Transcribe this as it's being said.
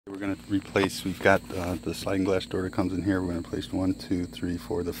We're going to replace, we've got the sliding glass door that comes in here. We're going to place 1, 2, 3,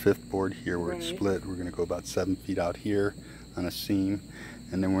 4, the 5th board here where it's split. We're going to go about 7 feet out here on a seam,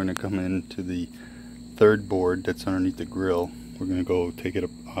 and then we're going to come into the 3rd board that's underneath the grill. We're going to go take it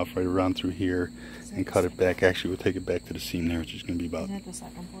off right around through here and cut it back. Actually, we'll take it back to the seam there, which is going to be about... Is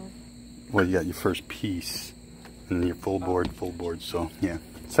that the 2nd board? Well, you got your first piece, and then your full board, so yeah.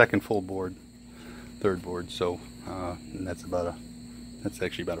 2nd full board, 3rd board, so and that's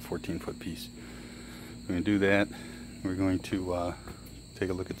actually about a 14-foot piece. We're going to do that. We're going to take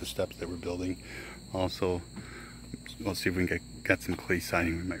a look at the steps that we're building. Also, we'll see if we can get some clay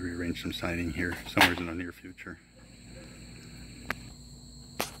siding. We might rearrange some siding here somewhere in the near future.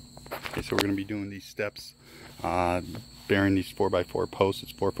 Okay, so we're going to be doing these steps, bearing these 4x4 posts.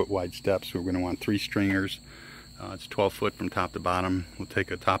 It's 4-foot wide steps. We're going to want 3 stringers. It's 12 foot from top to bottom. We'll take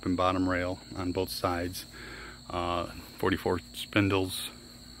a top and bottom rail on both sides. 44 spindles,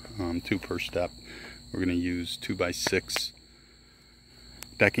 2 per step. We're going to use 2x6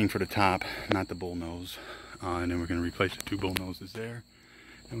 decking for the top, not the bull nose. And then we're going to replace the 2 bull noses there.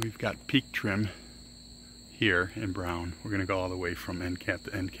 And we've got peak trim here in brown. We're going to go all the way from end cap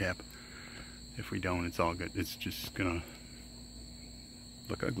to end cap. If we don't, it's all good. It's just going to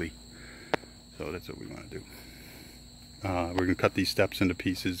look ugly. So that's what we want to do. We're going to cut these steps into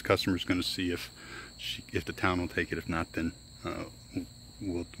pieces. The customer's going to see if the town will take it. If not, then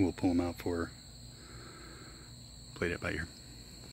we'll pull them out for play that by ear.